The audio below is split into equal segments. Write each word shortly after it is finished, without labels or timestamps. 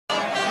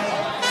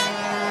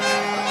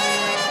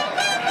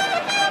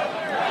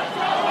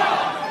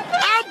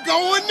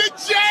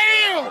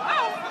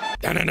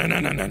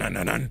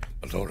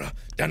Laura.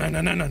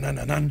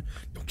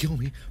 Don't kill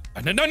me.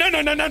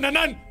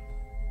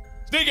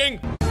 Sneaking.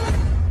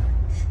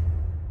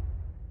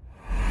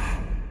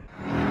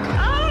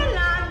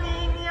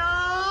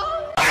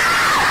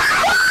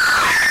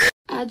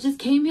 I just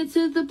came here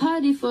to the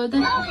party for the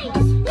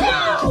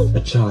A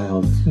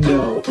child.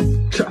 No.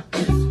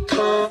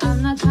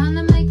 I'm not trying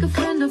to make a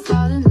friend or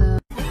fall in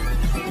love.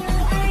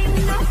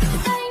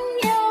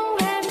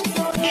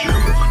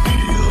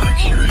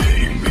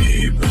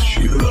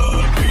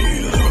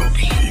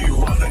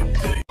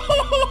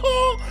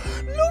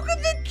 Look at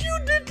the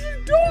cute little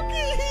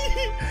doggy!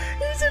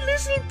 He's a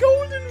little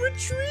golden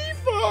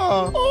retriever!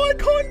 Oh, I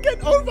can't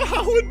get over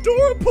how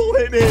adorable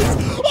it is!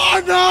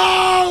 Oh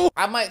no!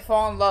 I might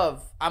fall in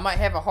love. I might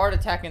have a heart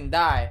attack and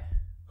die.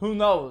 Who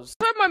knows?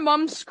 I heard my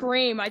mom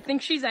scream. I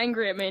think she's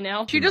angry at me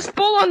now. She just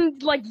full on,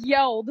 like,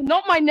 yelled.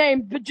 Not my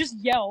name, but just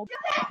yelled. Get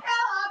the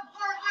hell up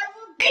or I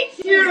will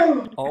beat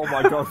you! Oh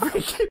my god. I don't want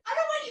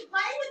you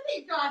playing with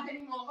these dogs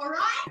anymore,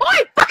 alright?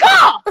 Oi, fuck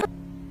off!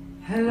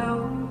 Hello.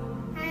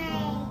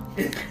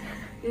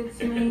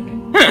 It's me.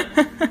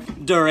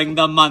 During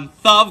the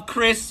month of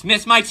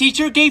Christmas, my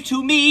teacher gave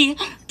to me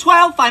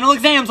 12 final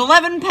exams,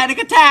 11 panic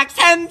attacks,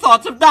 10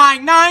 thoughts of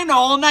dying, 9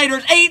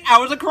 all-nighters, 8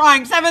 hours of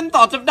crying, 7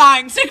 thoughts of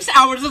dying, 6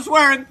 hours of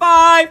swearing,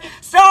 5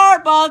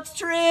 Starbucks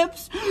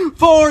trips,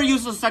 4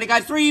 useless study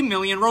guides, 3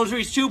 million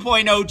rosaries,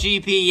 2.0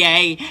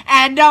 GPA,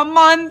 and a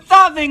month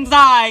of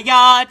anxiety.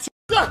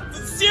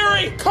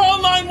 Siri, call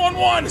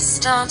 911!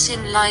 Start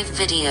in live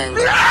video.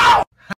 No!